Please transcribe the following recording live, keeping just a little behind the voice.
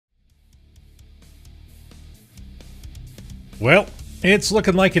Well, it's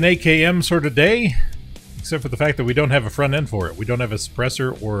looking like an AKM sort of day, except for the fact that we don't have a front end for it. We don't have a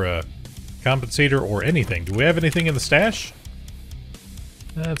suppressor or a compensator or anything. Do we have anything in the stash?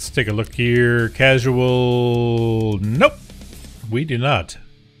 Let's take a look here. Casual... Nope! We do not.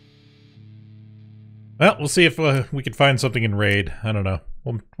 Well, we'll see if we can find something in raid. I don't know.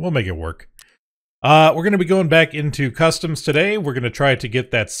 We'll make it work. We're going to be going back into customs today. We're going to try to get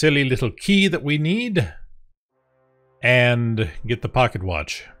that silly little key that we need. And get the pocket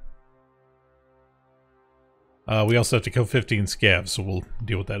watch. We also have to kill 15 scavs, so we'll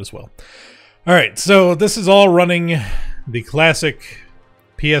deal with that as well. Alright, so this is all running the classic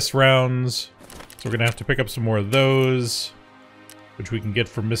PS rounds. So we're going to have to pick up some more of those, which we can get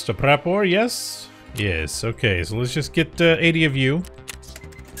from Mr. Prapor, yes? Yes, okay, so let's just get 80 of you.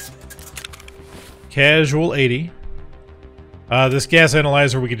 Casual 80. This gas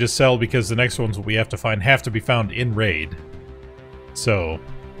analyzer we could just sell because the next ones we have to find have to be found in raid. So,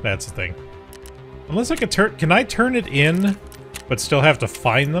 that's the thing. Unless I can turn... Can I turn it in, but still have to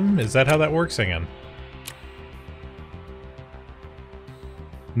find them? Is that how that works? Hang on.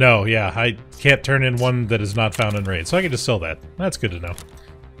 No, yeah, I can't turn in one that is not found in raid, so I can just sell that. That's good to know.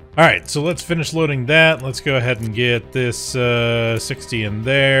 Alright, so let's finish loading that. Let's go ahead and get this 60 in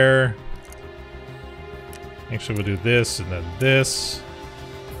there. Actually, we'll do this and then this.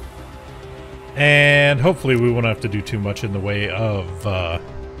 And hopefully we won't have to do too much in the way of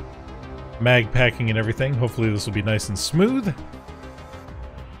mag packing and everything. Hopefully this will be nice and smooth.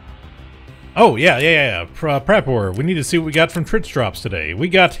 Oh, yeah. Prapor, we need to see what we got from Tritz drops today. We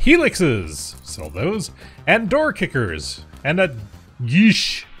got helixes. Sell those. And door kickers. And a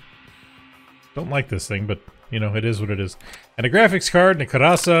yeesh. Don't like this thing, but, you know, it is what it is. And a graphics card and a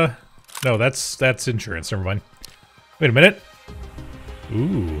Karasa. No, that's insurance. Never mind. Wait a minute.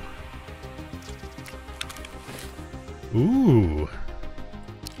 Ooh. Ooh.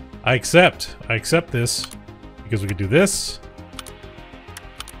 I accept. I accept this. Because we could do this.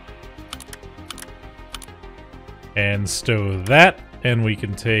 And stow that. And we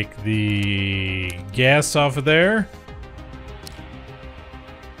can take the gas off of there.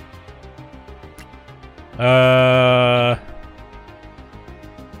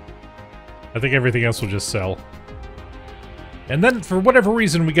 I think everything else will just sell. And then, for whatever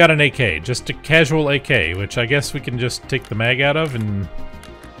reason, we got an AK. Just a casual AK, which I guess we can just take the mag out of and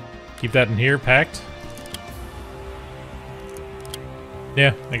keep that in here, packed.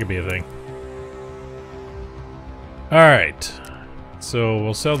 Yeah, that could be a thing. Alright. So,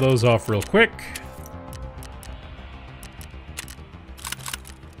 we'll sell those off real quick.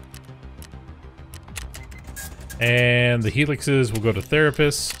 And the helixes will go to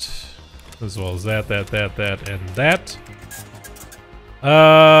therapist. As well as that, and that.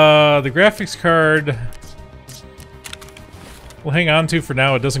 The graphics card we'll hang on to for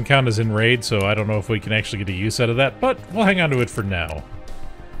now. It doesn't count as in raid, so I don't know if we can actually get a use out of that, but we'll hang on to it for now.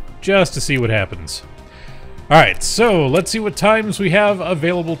 Just to see what happens. Alright, so let's see what times we have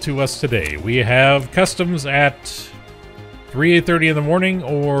available to us today. We have customs at 8:30 in the morning,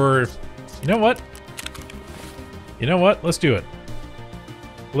 or... You know what? You know what? Let's do it.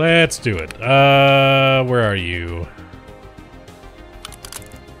 Let's do it. Where are you?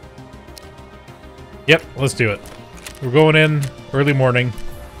 Yep, let's do it. We're going in early morning.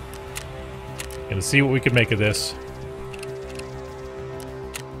 Gonna see what we can make of this.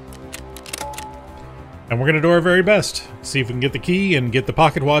 And we're gonna do our very best. See if we can get the key and get the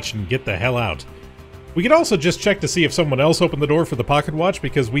pocket watch and get the hell out. We can also just check to see if someone else opened the door for the pocket watch,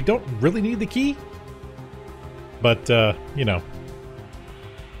 because we don't really need the key. But, you know.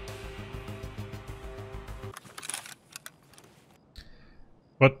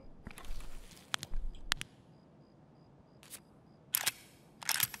 What?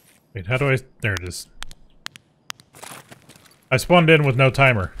 Wait, how do I... There it is. I spawned in with no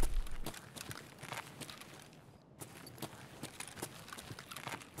timer.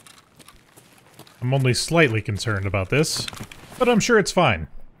 I'm only slightly concerned about this, but I'm sure it's fine.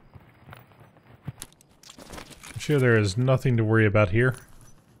 I'm sure there is nothing to worry about here.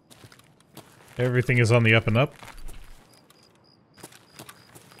 Everything is on the up and up.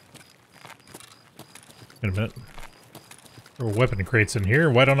 Wait a minute. There are weapon crates in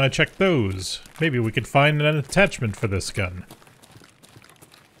here. Why don't I check those? Maybe we could find an attachment for this gun.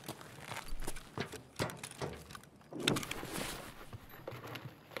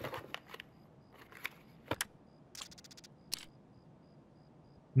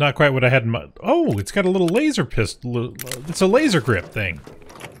 Not quite what I had in mind. Oh, it's got a little laser pistol. It's a laser grip thing.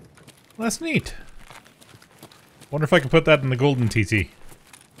 Well, that's neat. Wonder if I can put that in the golden TT.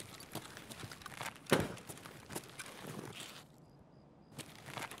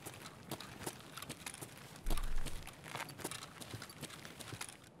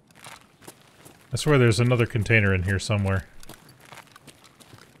 swear there's another container in here somewhere.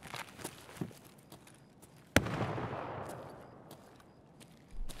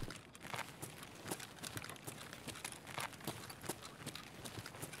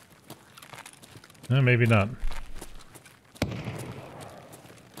 Maybe not.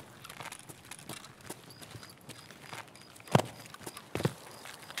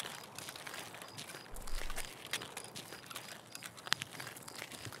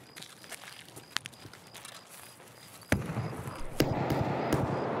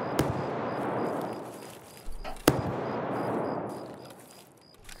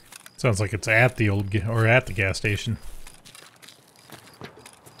 Sounds like it's at the old or at the gas station.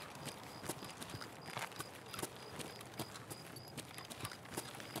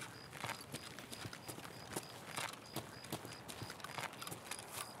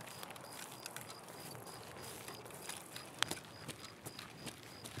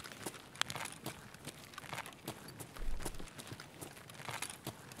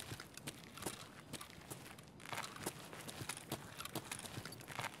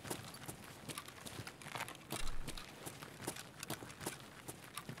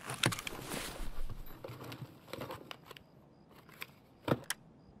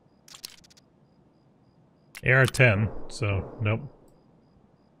 AR-10, so nope.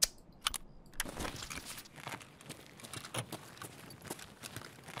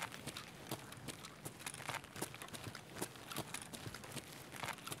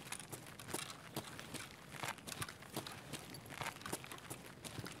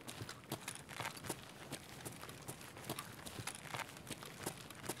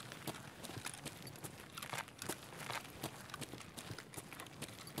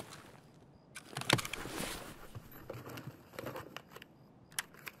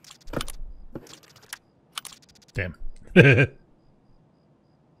 Damn.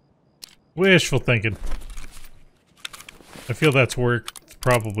 Wishful thinking. I feel that's worked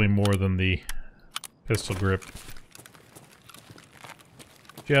probably more than the pistol grip.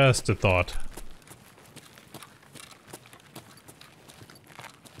 Just a thought.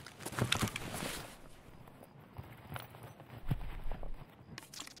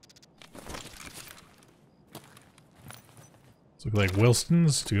 Look like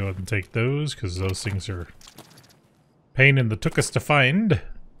Wilson's to go ahead and take those, because those things are pain in the tuchus to find.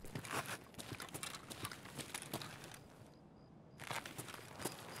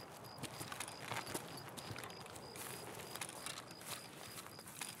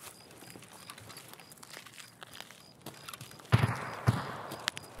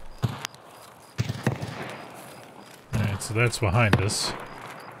 Alright, so that's behind us.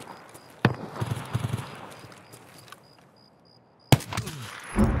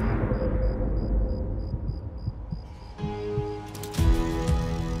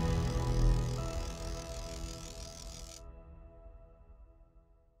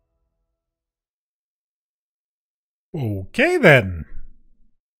 Okay, then.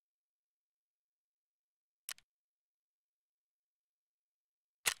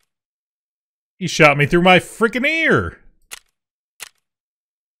 He shot me through my freaking ear.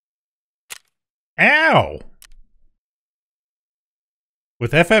 Ow.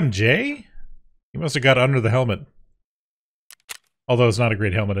 With FMJ? He must have got under the helmet. Although it's not a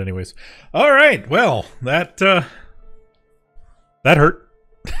great helmet anyways. All right, well, that hurt.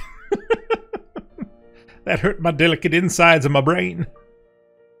 That hurt my delicate insides of my brain.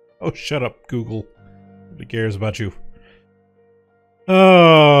 Oh, shut up, Google. Nobody cares about you.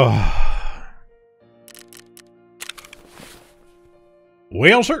 Oh.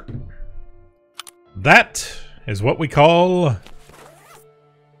 Well, sir. That is what we call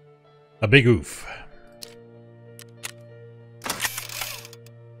a big oof.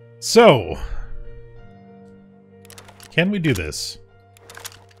 So, can we do this?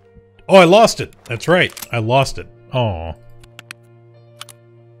 Oh, I lost it. That's right. I lost it. Oh.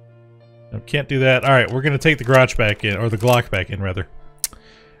 No, can't do that. Alright, we're going to take the Grotch back in, or the Glock back in, rather.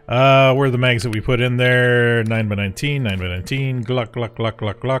 Where are the mags that we put in there? 9x19, 9x19, Glock, Glock, Glock,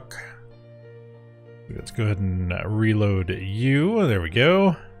 Glock, Glock. Let's go ahead and reload you. There we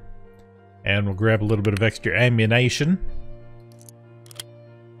go. And we'll grab a little bit of extra ammunition.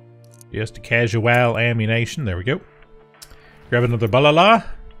 Just a casual ammunition. There we go. Grab another balala.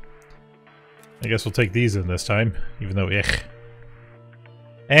 I guess we'll take these in this time, even though,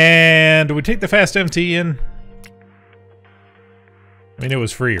 And do we take the fast MT in? I mean, it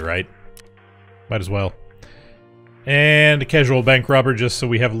was free, right? Might as well. And a casual bank robber, just so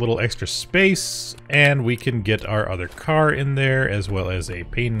we have a little extra space. And we can get our other car in there, as well as a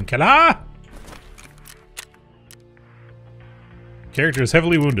painkiller. Character is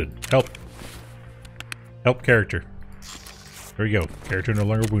heavily wounded. Help. Help character. There we go. Character no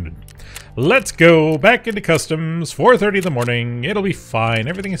longer wounded. Let's go back into customs. 4:30 in the morning. It'll be fine.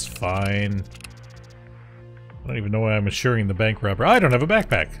 Everything is fine. I don't even know why I'm assuring the bank robber. I don't have a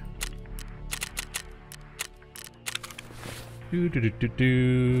backpack.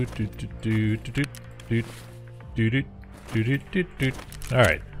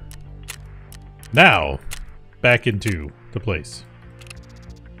 Alright. Now, back into the place.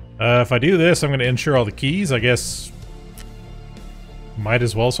 If I do this, I'm going to insure all the keys. I guess might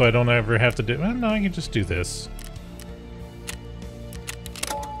as well so I don't ever have to do... Well, no, I can just do this.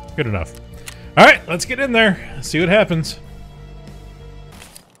 Good enough. Alright, let's get in there. See what happens.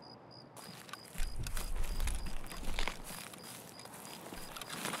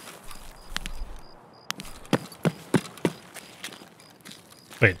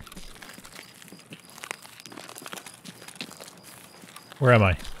 Wait. Where am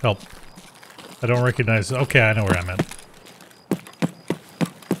I? Help. I don't recognize... Okay, I know where I'm at.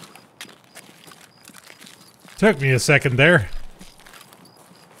 Took me a second there.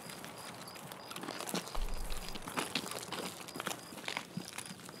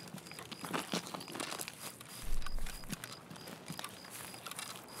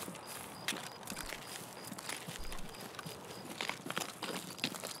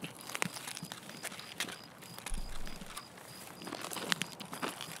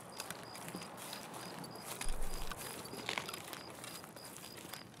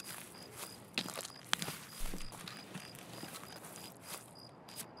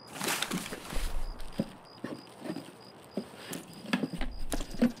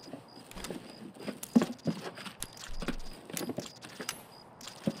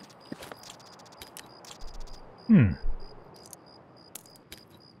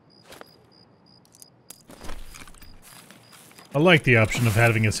 I like the option of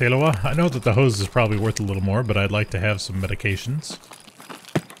having a Salewa. I know that the hose is probably worth a little more, but I'd like to have some medications.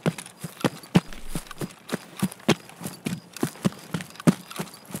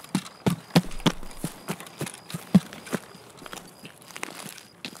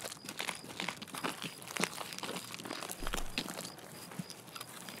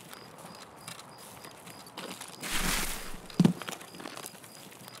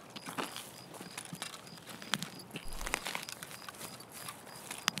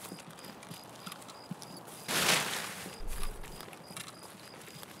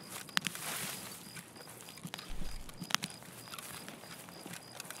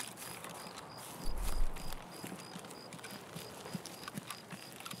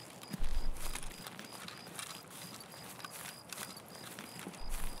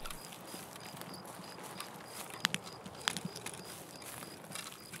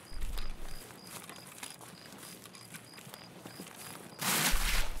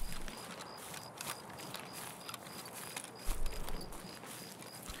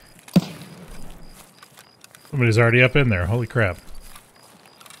 Somebody's already up in there. Holy crap.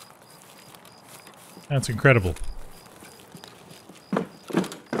 That's incredible.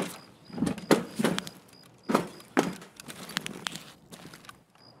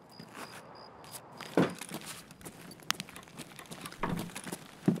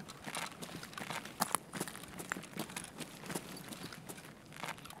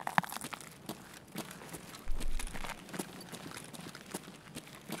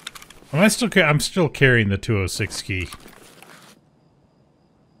 I'm still carrying the 206 key.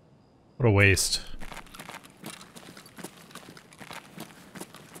 What a waste.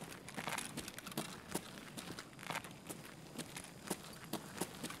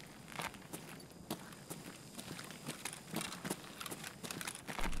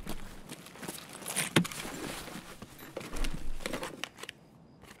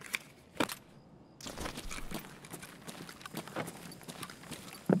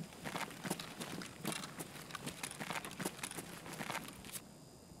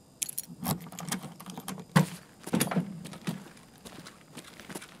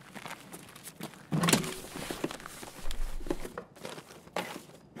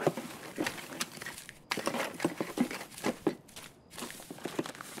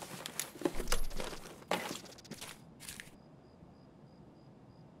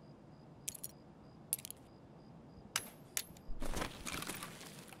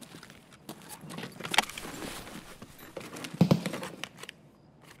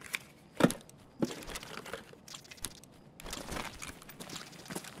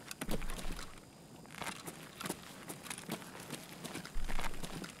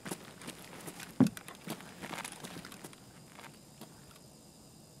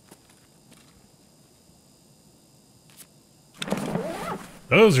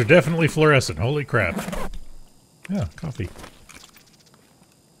 Those are definitely fluorescent. Holy crap. Yeah, coffee.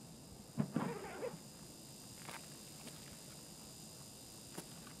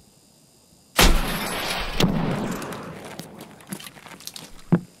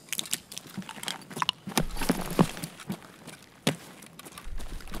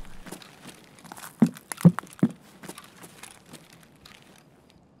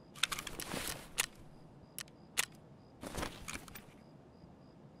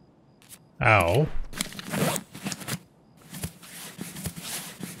 Ow.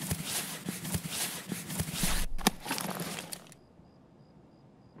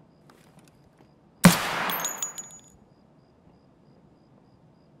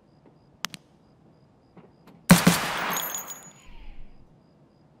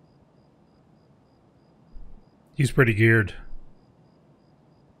 He's pretty geared.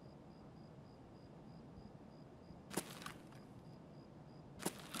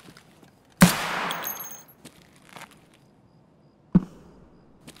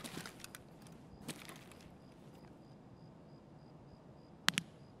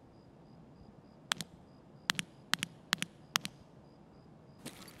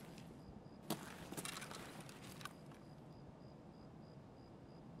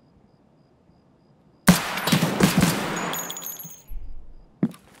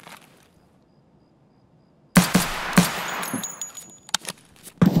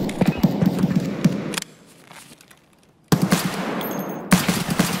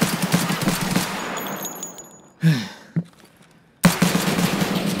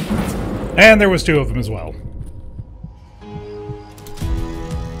 And there was two of them as well.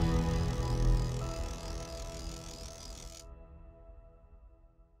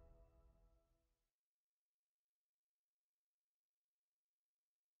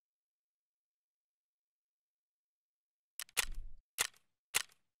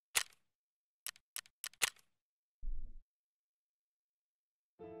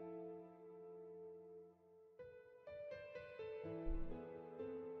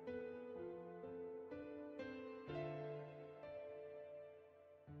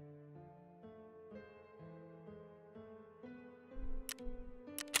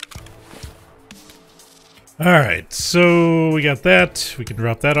 Alright, so we got that. We can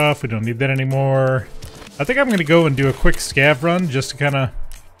drop that off. We don't need that anymore. I think I'm going to go and do a quick scav run just to kind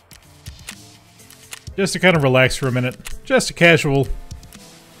of relax for a minute. Just a casual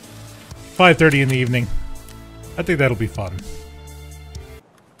 5:30 in the evening. I think that'll be fun.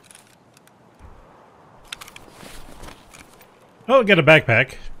 I'll get a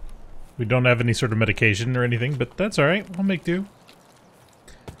backpack. We don't have any sort of medication or anything, but that's alright. I'll make do.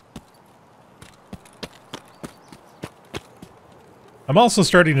 I'm also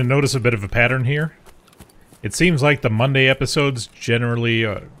starting to notice a bit of a pattern here. It seems like the Monday episodes generally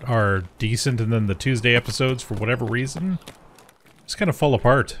are decent, and then the Tuesday episodes, for whatever reason, just kind of fall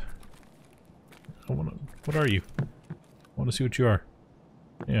apart. What are you? I want to see what you are.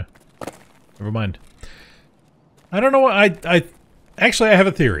 Yeah. Never mind. I don't know what actually, I have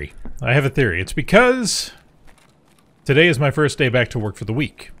a theory. It's because today is my first day back to work for the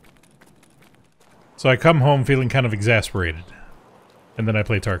week. So I come home feeling kind of exasperated. And then I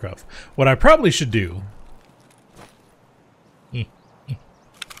play Tarkov. What I probably should do... Don't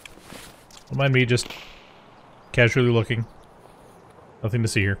mind me just casually looking. Nothing to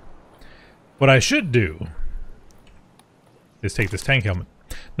see here. What I should do is take this tank helmet.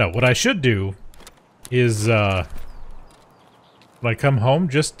 No, what I should do is, when I come home,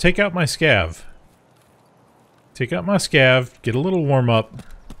 just take out my scav. Take out my scav, get a little warm up.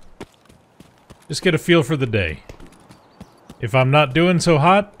 Just get a feel for the day. If I'm not doing so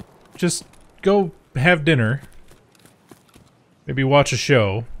hot, just go have dinner. Maybe watch a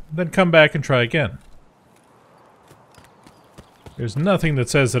show, then come back and try again. There's nothing that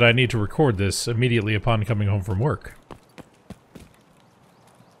says that I need to record this immediately upon coming home from work.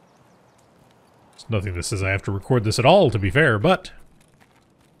 There's nothing that says I have to record this at all, to be fair, but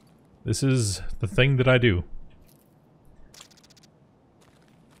this is the thing that I do.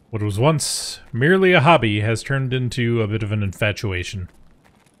 What was once merely a hobby has turned into a bit of an infatuation.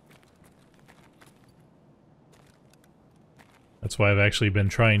 That's why I've actually been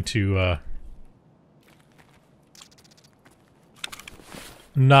trying to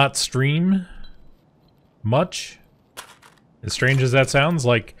not stream much. As strange as that sounds,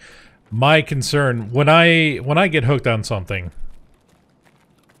 like my concern when I get hooked on something,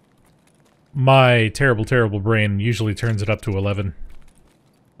 my terrible brain usually turns it up to 11.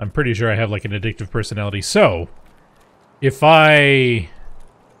 I'm pretty sure I have like an addictive personality. So, if I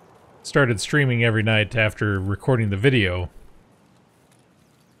started streaming every night after recording the video,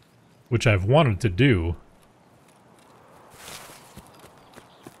 which I've wanted to do,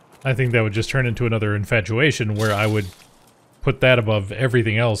 I think that would just turn into another infatuation where I would put that above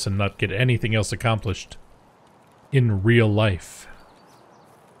everything else and not get anything else accomplished in real life.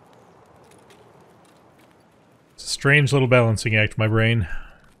 It's a strange little balancing act, my brain.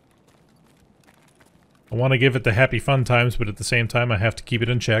 I want to give it the happy fun times, but at the same time I have to keep it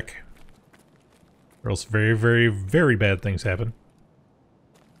in check. Or else very, very, very bad things happen.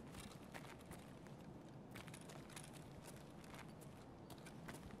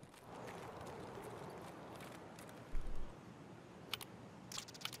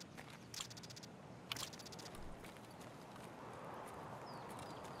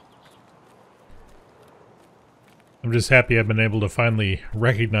 I'm just happy I've been able to finally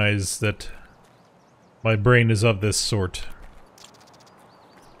recognize that my brain is of this sort.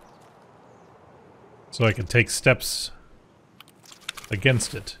 So I can take steps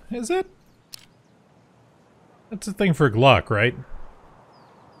against it. Is it? That's a thing for a Glock, right?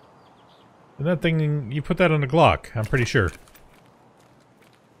 And that thing, you put that on a Glock, I'm pretty sure.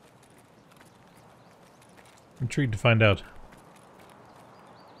 I'm intrigued to find out.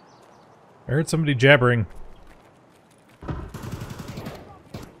 I heard somebody jabbering.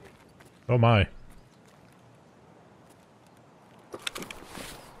 Oh my.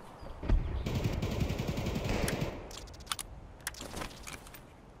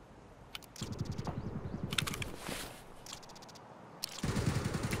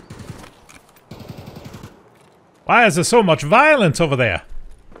 Why is there so much violence over there?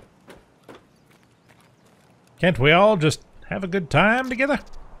 Can't we all just have a good time together?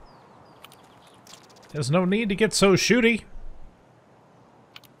 There's no need to get so shooty.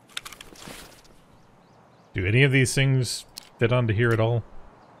 Do any of these things fit onto here at all?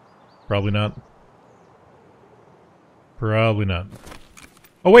 Probably not. Probably not.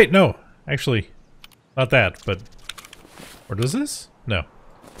 Oh wait, no. Actually, not that, but... Or does this? No.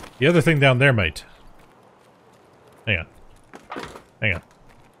 The other thing down there might. Hang on. Hang on.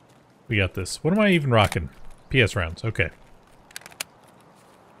 We got this. What am I even rocking? PS rounds. Okay.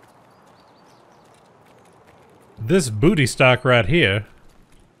 This booty stock right here...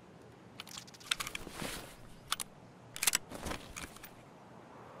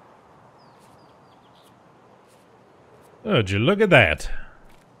 Oh, would you look at that?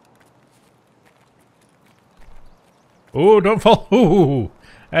 Oh, don't fall. Ooh,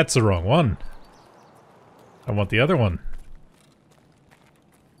 that's the wrong one. I want the other one.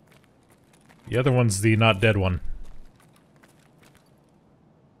 The other one's the not dead one.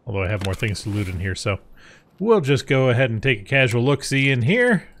 Although I have more things to loot in here, so we'll just go ahead and take a casual look-see in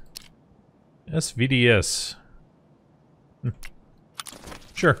here. SVDS.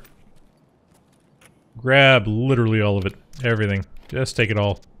 Sure. Grab literally all of it. Everything. Just take it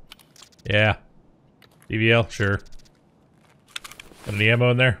all. Yeah. DVL? Sure. Got any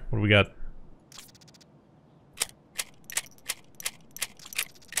ammo in there? What do we got?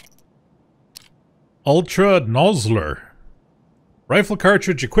 Ultra Nozzler. Rifle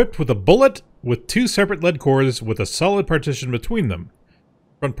cartridge equipped with a bullet with 2 separate lead cores with a solid partition between them.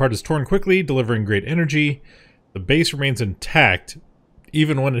 Front part is torn quickly, delivering great energy. The base remains intact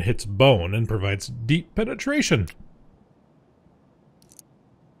even when it hits bone and provides deep penetration.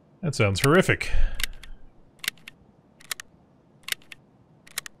 That sounds horrific.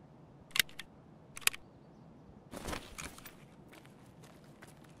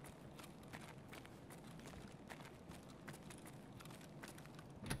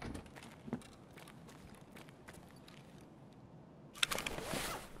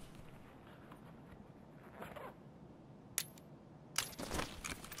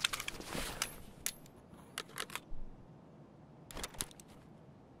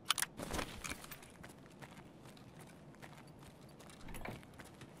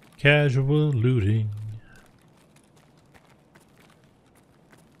 Casual looting.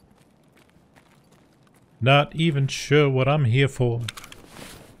 Not even sure what I'm here for.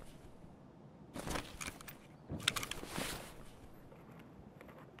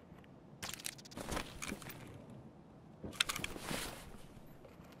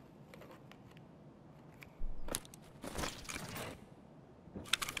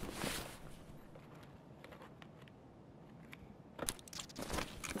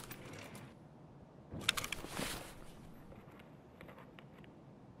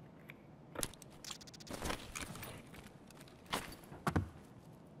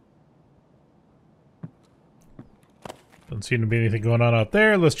 Doesn't seem to be anything going on out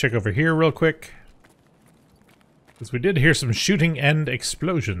there. Let's check over here real quick. Because we did hear some shooting and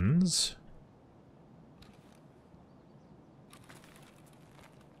explosions.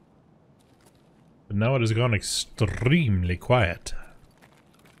 But now it has gone extremely quiet.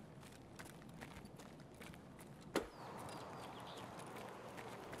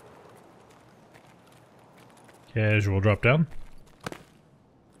 Casual drop down.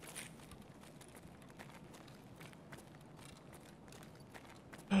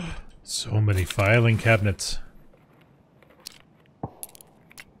 So many filing cabinets.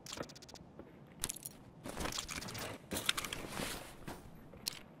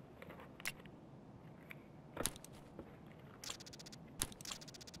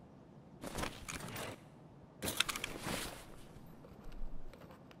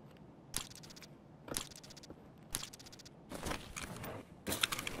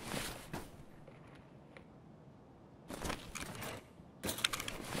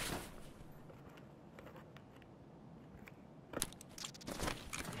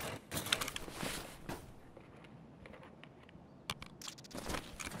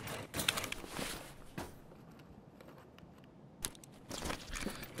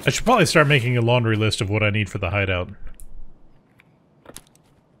 I should probably start making a laundry list of what I need for the hideout.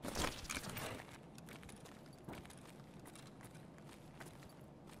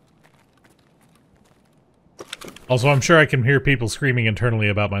 Also, I'm sure I can hear people screaming internally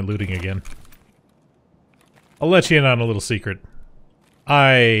about my looting again. I'll let you in on a little secret.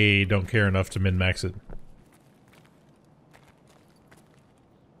 I don't care enough to min-max it.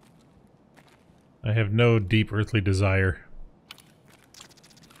 I have no deep earthly desire.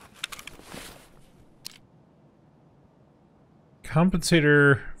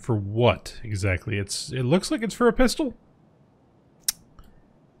 Compensator for what exactly? It looks like it's for a pistol.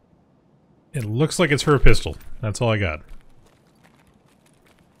 It looks like it's for a pistol. That's all I got.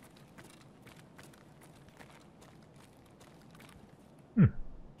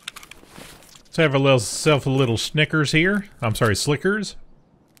 So I have a little Snickers here. I'm sorry, Slickers.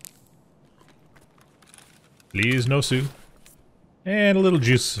 Please, no Sue. And a little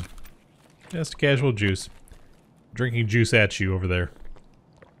juice. Just casual juice. Drinking juice at you over there.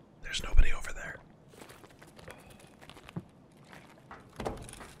 There's nobody over there.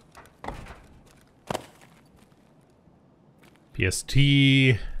 PST.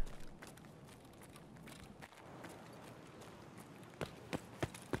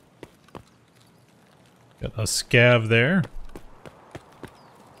 Got a scav there.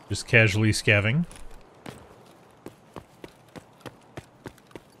 Just casually scavving.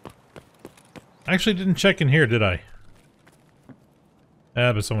 I actually didn't check in here, did I?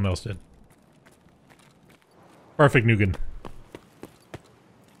 But someone else did. Perfect, Nugan.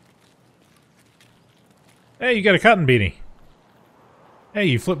 Hey, you got a cotton beanie. Hey,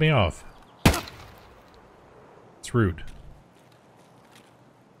 you flipped me off. It's rude.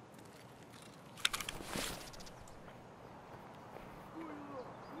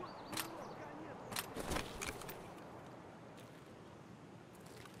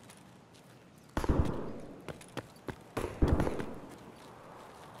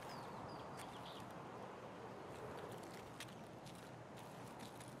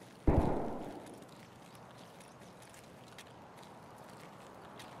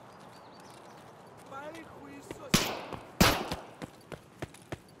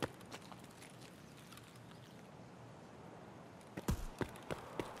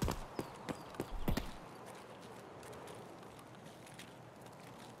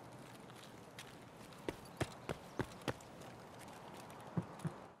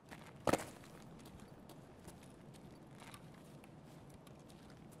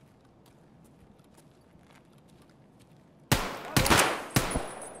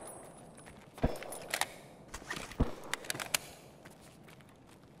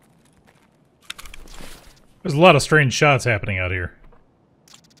 There's a lot of strange shots happening out here.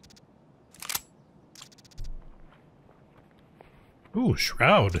 Ooh,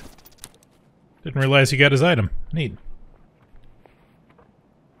 Shroud. Didn't realize he got his item. Neat.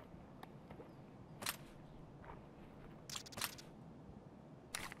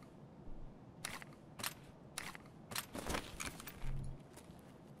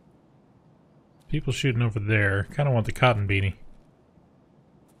 People shooting over there. Kind of want the cotton beanie.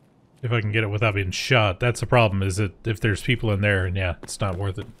 If I can get it without being shot. That's the problem, is that if there's people in there, and yeah, it's not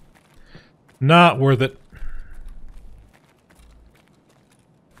worth it. Not worth it.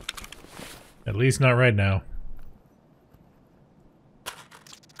 At least not right now.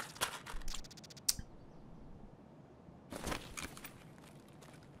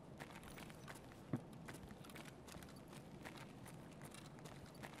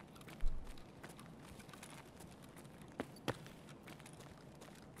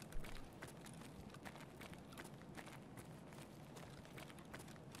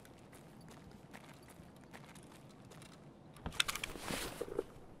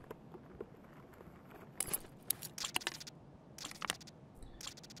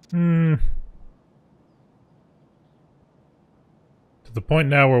 To the point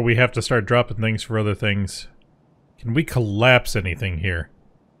now where we have to start dropping things for other things. Can we collapse anything here?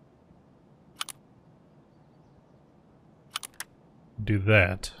 Do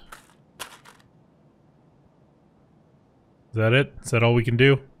that. Is that it? Is that all we can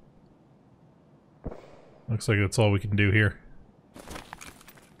do? Looks like that's all we can do here.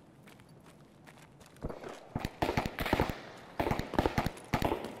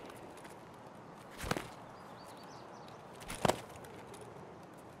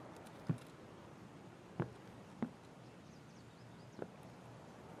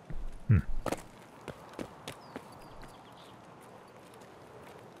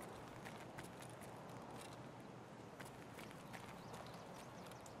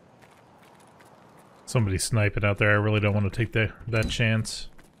 Somebody's sniping out there. I really don't want to take that chance.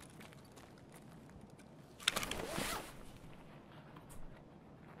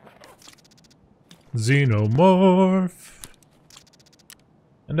 Xenomorph.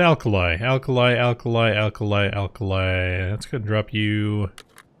 And alkali. Alkali, alkali, alkali, alkali. That's gonna drop you.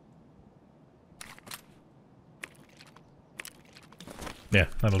 Yeah,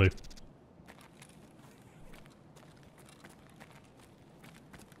 that'll do.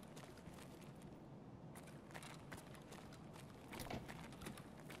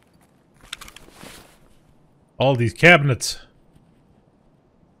 All these cabinets.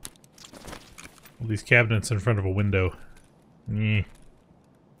 All these cabinets in front of a window.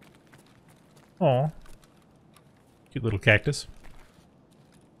 Aw. Cute little cactus.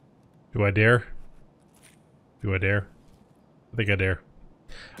 Do I dare? Do I dare? I think I dare.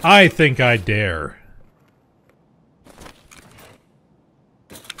 I think I dare.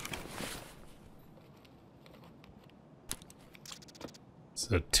 It's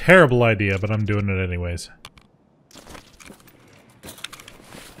a terrible idea, but I'm doing it anyways.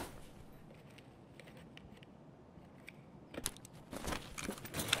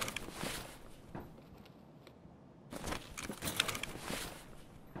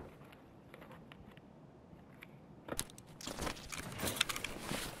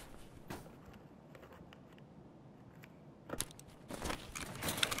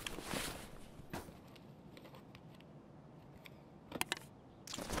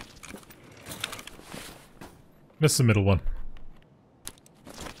 Missed the middle one.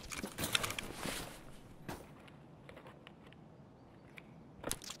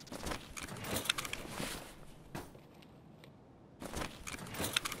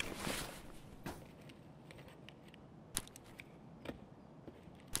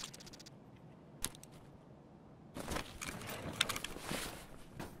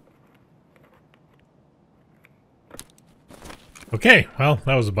 Okay, well,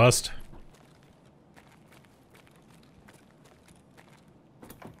 that was a bust.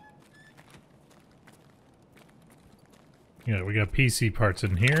 Yeah, we got PC parts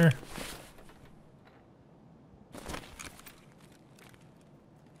in here.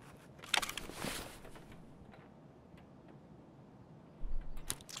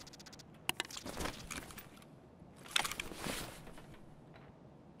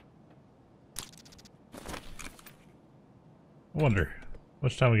 I wonder, how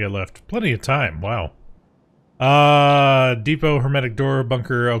much time we got left? Plenty of time, wow. Depot, hermetic door,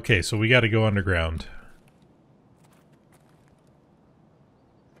 bunker. Okay, so we gotta go underground.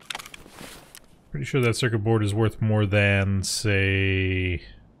 Pretty sure that circuit board is worth more than, say...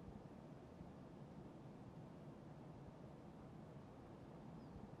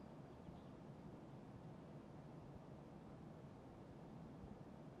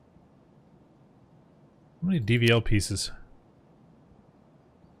 How many DVL pieces?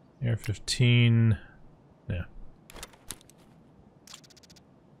 AR-15... Yeah.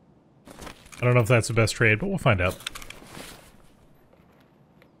 I don't know if that's the best trade, but we'll find out.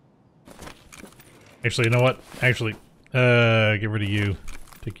 Actually, you know what? Actually, get rid of you.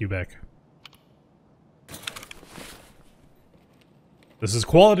 Take you back. This is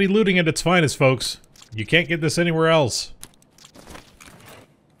quality looting at its finest, folks. You can't get this anywhere else.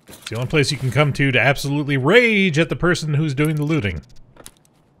 It's the only place you can come to absolutely rage at the person who's doing the looting.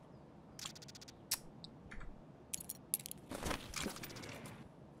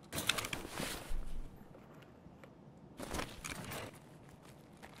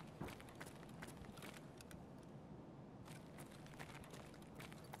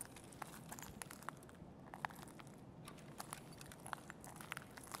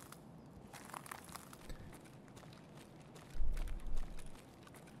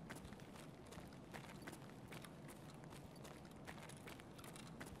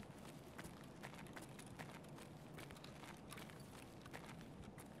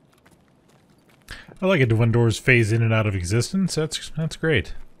 I like it when doors phase in and out of existence. That's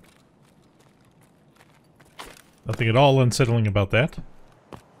great. Nothing at all unsettling about that.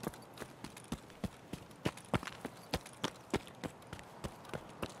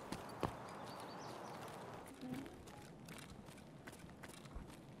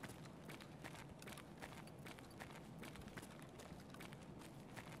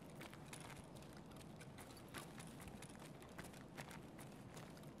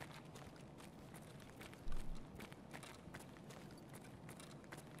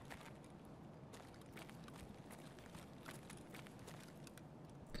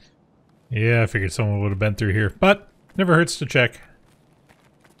 Yeah, I figured someone would have been through here, but never hurts to check.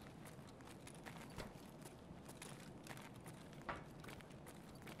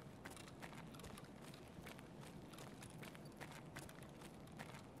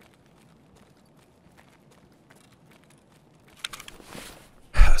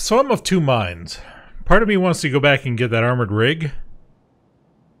 So I'm of two minds. Part of me wants to go back and get that armored rig,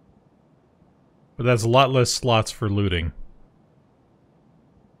 but that's a lot less slots for looting.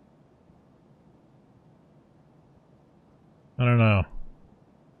 I don't know.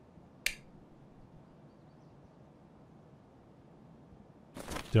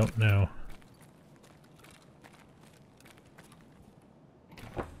 Don't know.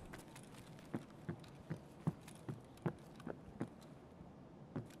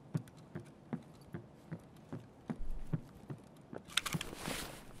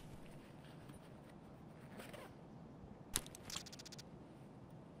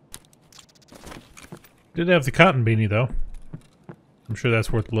 Did have the cotton beanie though. I'm sure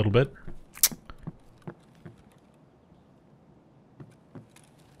that's worth a little bit.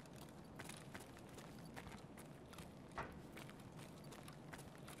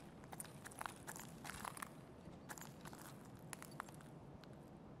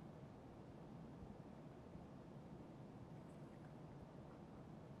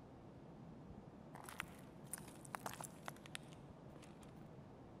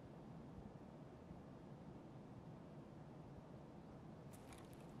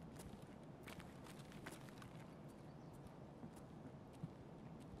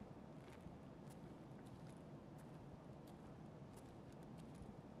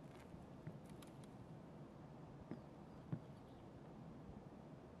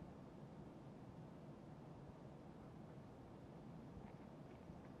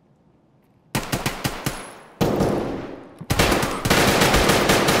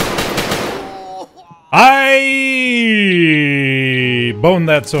 I boned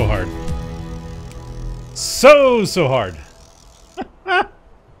that so hard. So hard.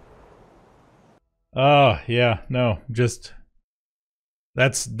 Yeah, no, just...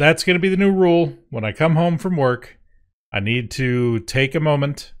 That's gonna be the new rule. When I come home from work, I need to take a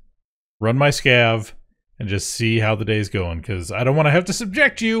moment, run my scav, and just see how the day's going, because I don't want to have to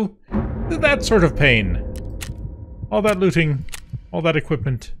subject you to that sort of pain. All that looting, all that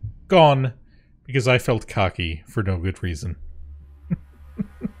equipment, gone. Because I felt cocky for no good reason.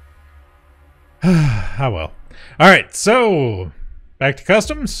 Ah, well. Alright, so back to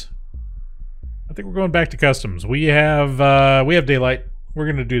customs. I think we're going back to customs. We have daylight. We're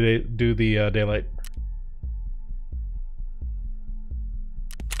gonna do the daylight.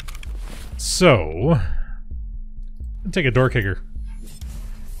 So I'll take a door kicker.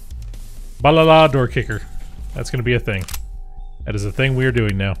 Balala door kicker. That's gonna be a thing. That is a thing we are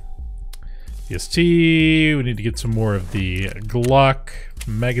doing now. PST, we need to get some more of the Glock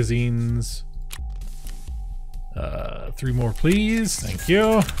magazines. 3 more, please. Thank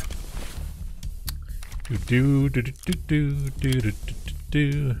you.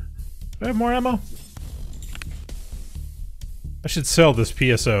 Do I have more ammo? I should sell this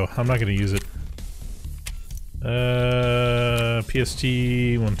PSO. I'm not going to use it. PST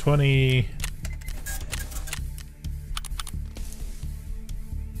 120.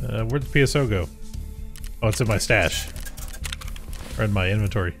 Where'd the PSO go? Oh, it's in my stash. Or in my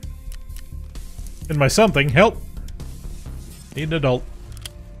inventory. In my something. Help! Need an adult.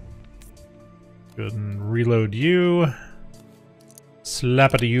 Go ahead and reload you.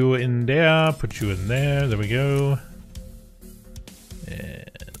 Slap it you in there. Put you in there. There we go. And...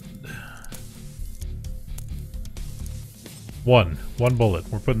 One bullet.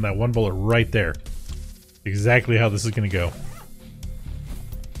 We're putting that one bullet right there. Exactly how this is going to go.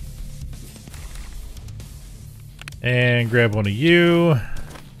 And grab one of you.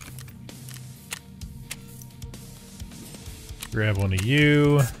 Grab one of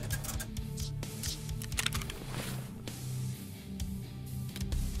you.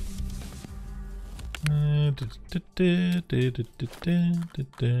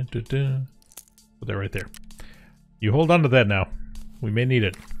 Put that right there. You hold on to that now. We may need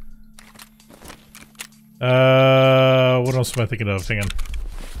it. What else am I thinking of? Hang on.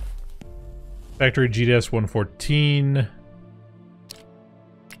 Factory G-Desk 114. I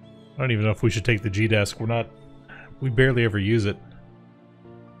don't even know if we should take the G-Desk. We're not... We barely ever use it.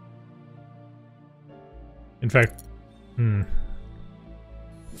 In fact...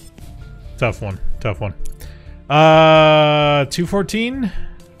 Tough one. Tough one. 214?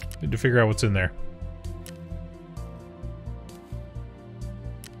 Need to figure out what's in there.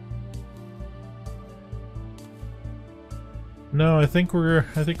 No, I think we're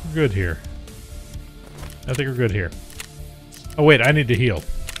good here. I think we're good here. Oh wait, I need to heal.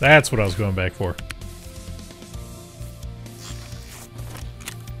 That's what I was going back for.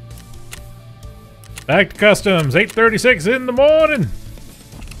 Back to customs, 8:36 in the morning.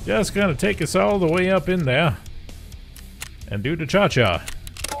 Just gonna take us all the way up in there and do the cha-cha.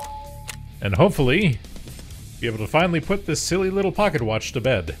 And hopefully be able to finally put this silly little pocket watch to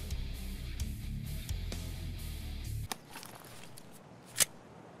bed.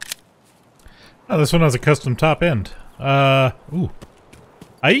 Oh, this one has a custom top end. Ooh.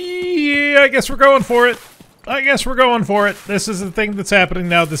 I guess we're going for it. I guess we're going for it. This is the thing that's happening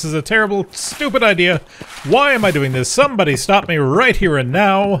now. This is a terrible, stupid idea. Why am I doing this? Somebody stop me right here and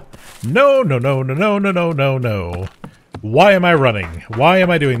now. No, no, no, no, no, no, no, no, no. Why am I running? Why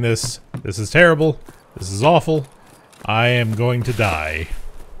am I doing this? This is terrible. This is awful. I am going to die.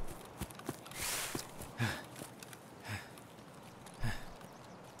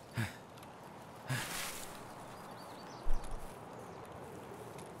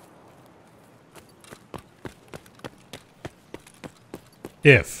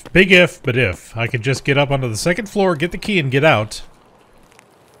 If. Big if, but if. I could just get up onto the second floor, get the key, and get out.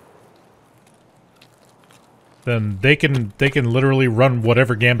 Then they can literally run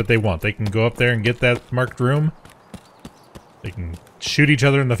whatever gambit they want. They can go up there and get that marked room. They can shoot each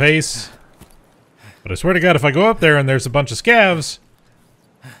other in the face. But I swear to God, if I go up there and there's a bunch of scavs,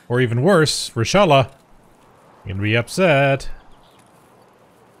 or even worse, Rashala, I'm gonna be upset.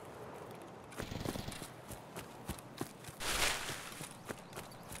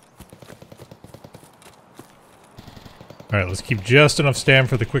 Alright, let's keep just enough stam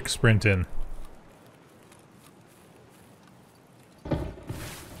for the quick sprint in.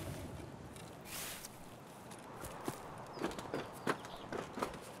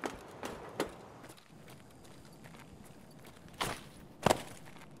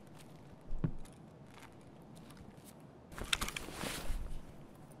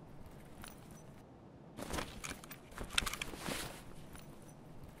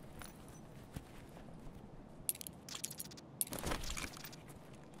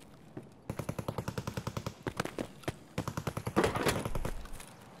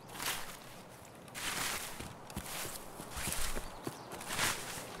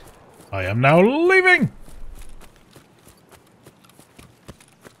 I am now leaving!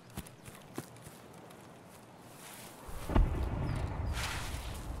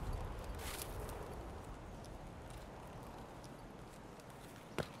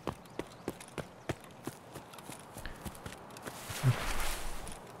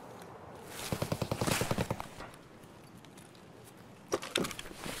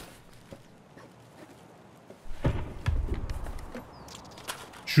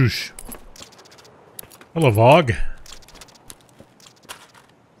 Shush. Hello, Vogue.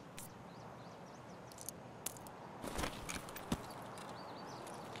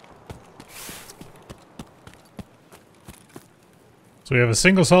 So we have a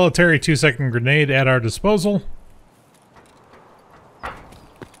single solitary 2-second grenade at our disposal.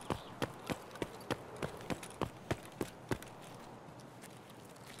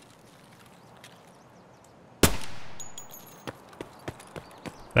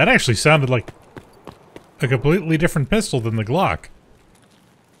 That actually sounded like a completely different pistol than the Glock.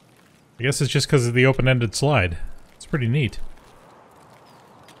 I guess it's just because of the open-ended slide. It's pretty neat.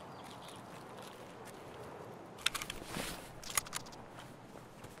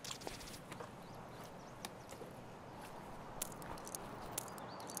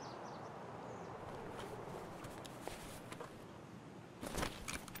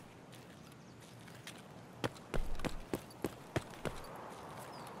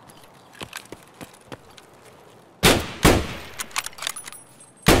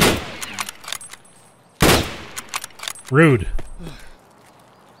 Rude.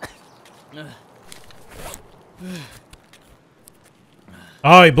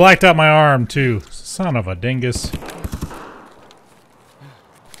 Oh, he blacked out my arm, too. Son of a dingus.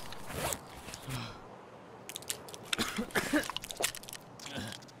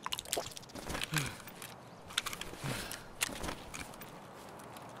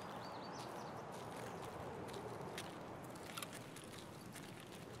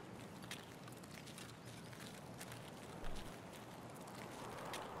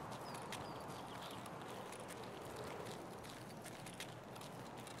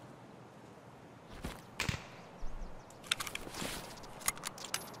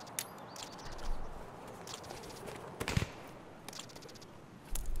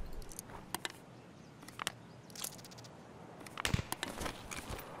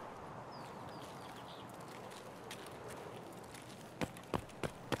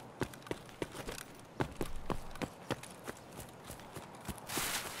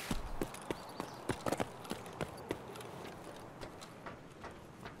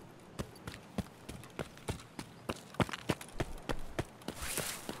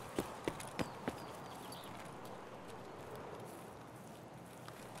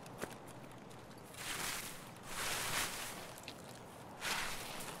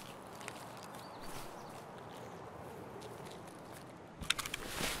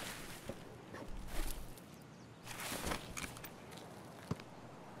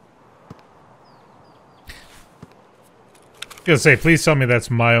 Gonna say, please tell me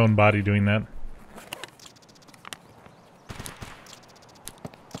that's my own body doing that.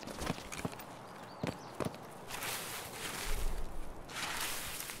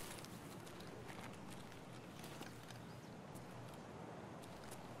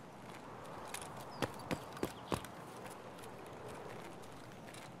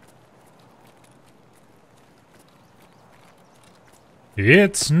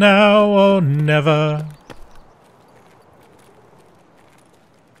 It's now or never.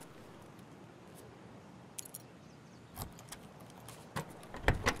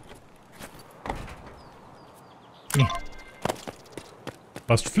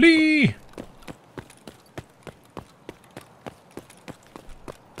 Must flee!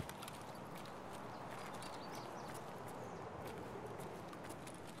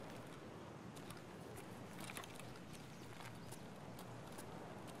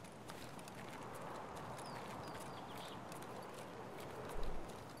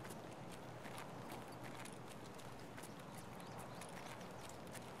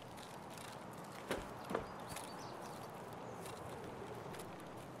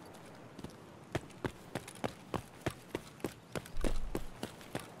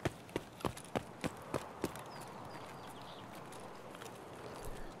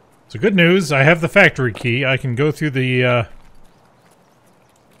 So good news, I have the factory key. I can go through the,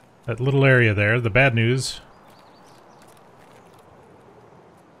 that little area there. The bad news,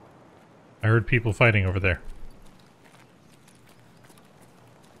 I heard people fighting over there.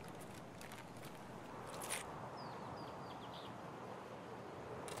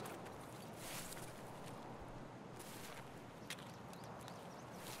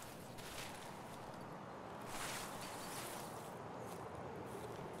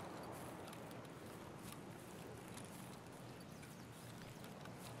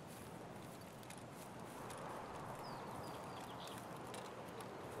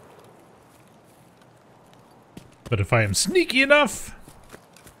 But if I am sneaky enough,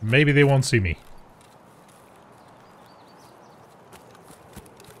 maybe they won't see me.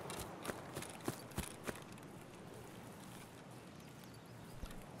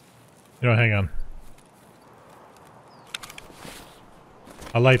 You know, hang on.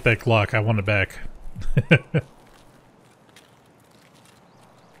 I like that Glock. I want it back.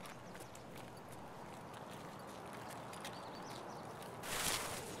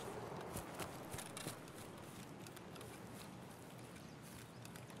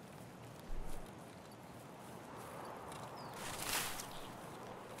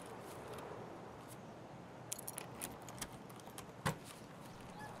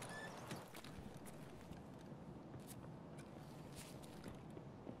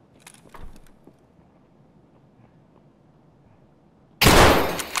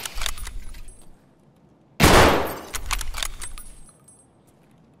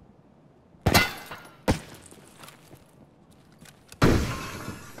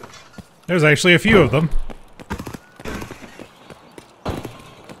 There's actually a few of them.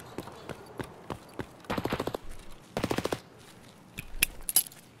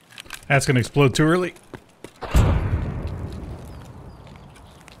 That's gonna explode too early.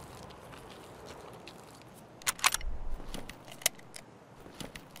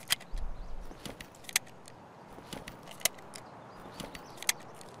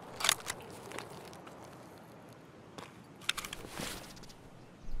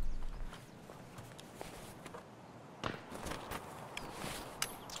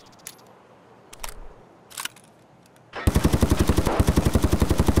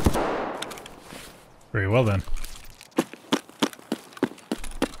 Very well then.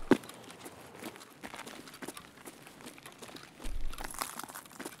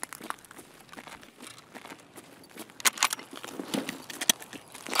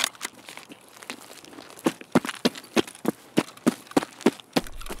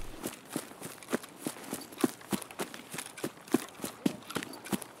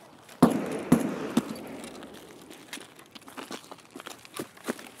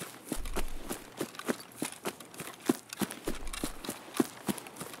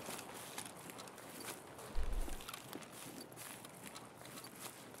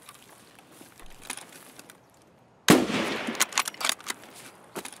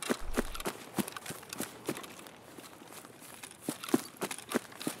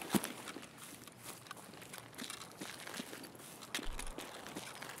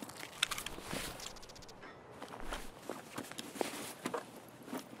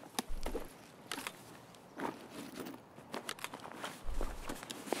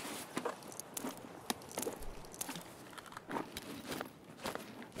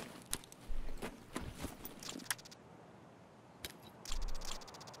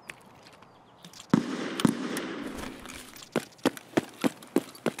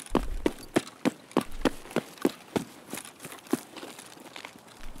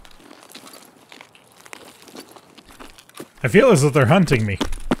 I feel as if they're hunting me.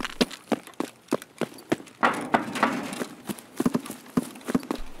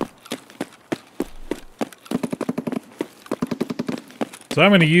 So I'm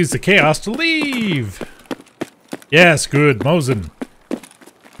going to use the chaos to leave. Yes, good, Mosin.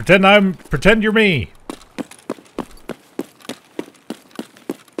 Pretend you're me.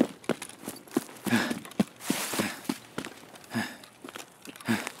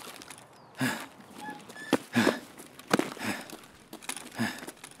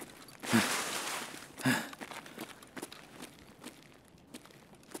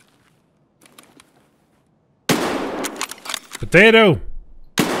 Potato.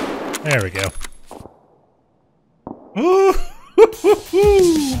 There we go. Ooh,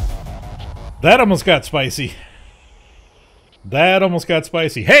 that almost got spicy. That almost got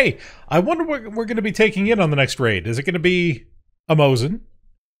spicy. Hey, I wonder what we're going to be taking in on the next raid. Is it going to be a Mosin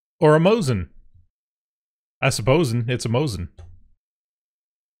or a Mosin? I suppose it's a Mosin.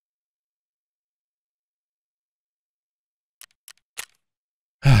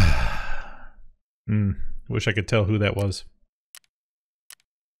 Wish I could tell who that was.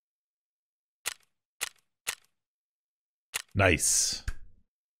 Nice.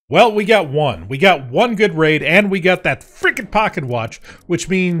 Well, we got one. We got one good raid, and we got that freaking pocket watch, which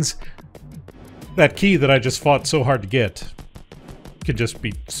means that key that I just fought so hard to get could just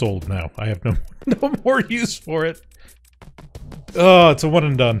be sold now. I have no more use for it. Oh, it's a one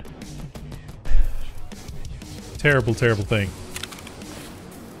and done. Terrible, terrible thing.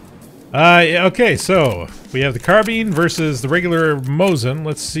 Okay, so we have the carbine versus the regular Mosin.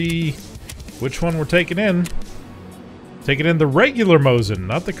 Let's see which one we're taking in. Taking in the regular Mosin,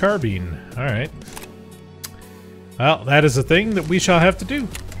 not the carbine. Alright. Well, that is a thing that we shall have to do.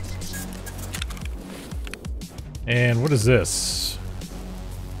 And what is this?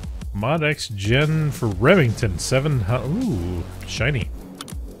 Mod X Gen for Remington. 700. Ooh, shiny.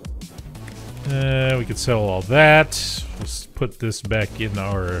 We could sell all that. Let's put this back in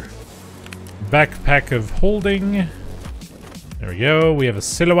our backpack of holding. There we go. We have a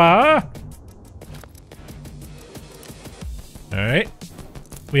Silhouette. Alright.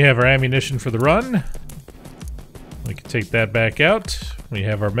 We have our ammunition for the run. We can take that back out. We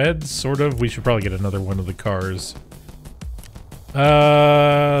have our meds, sort of. We should probably get another one of the cars.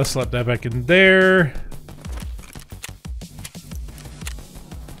 Slap that back in there.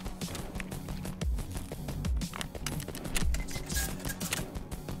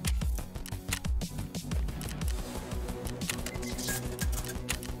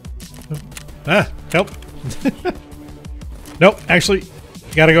 Ah, help. Nope, actually,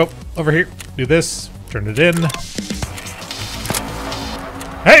 gotta go over here. Do this. Turn it in.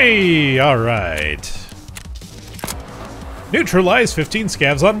 Hey! Alright. Neutralize 15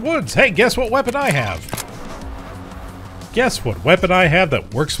 scavs on woods. Hey, guess what weapon I have? Guess what weapon I have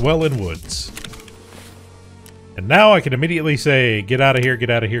that works well in woods? And now I can immediately say, get out of here,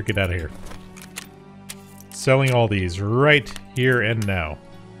 get out of here, get out of here. Selling all these right here and now.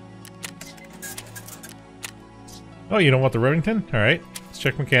 Oh, you don't want the Remington? Alright, let's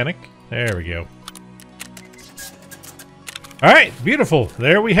check mechanic. There we go. Alright, beautiful.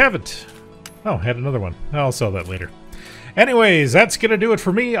 There we have it. Oh, had another one. I'll sell that later. Anyways, that's gonna do it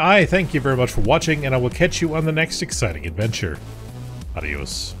for me. I thank you very much for watching, and I will catch you on the next exciting adventure.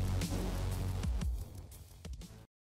 Adios.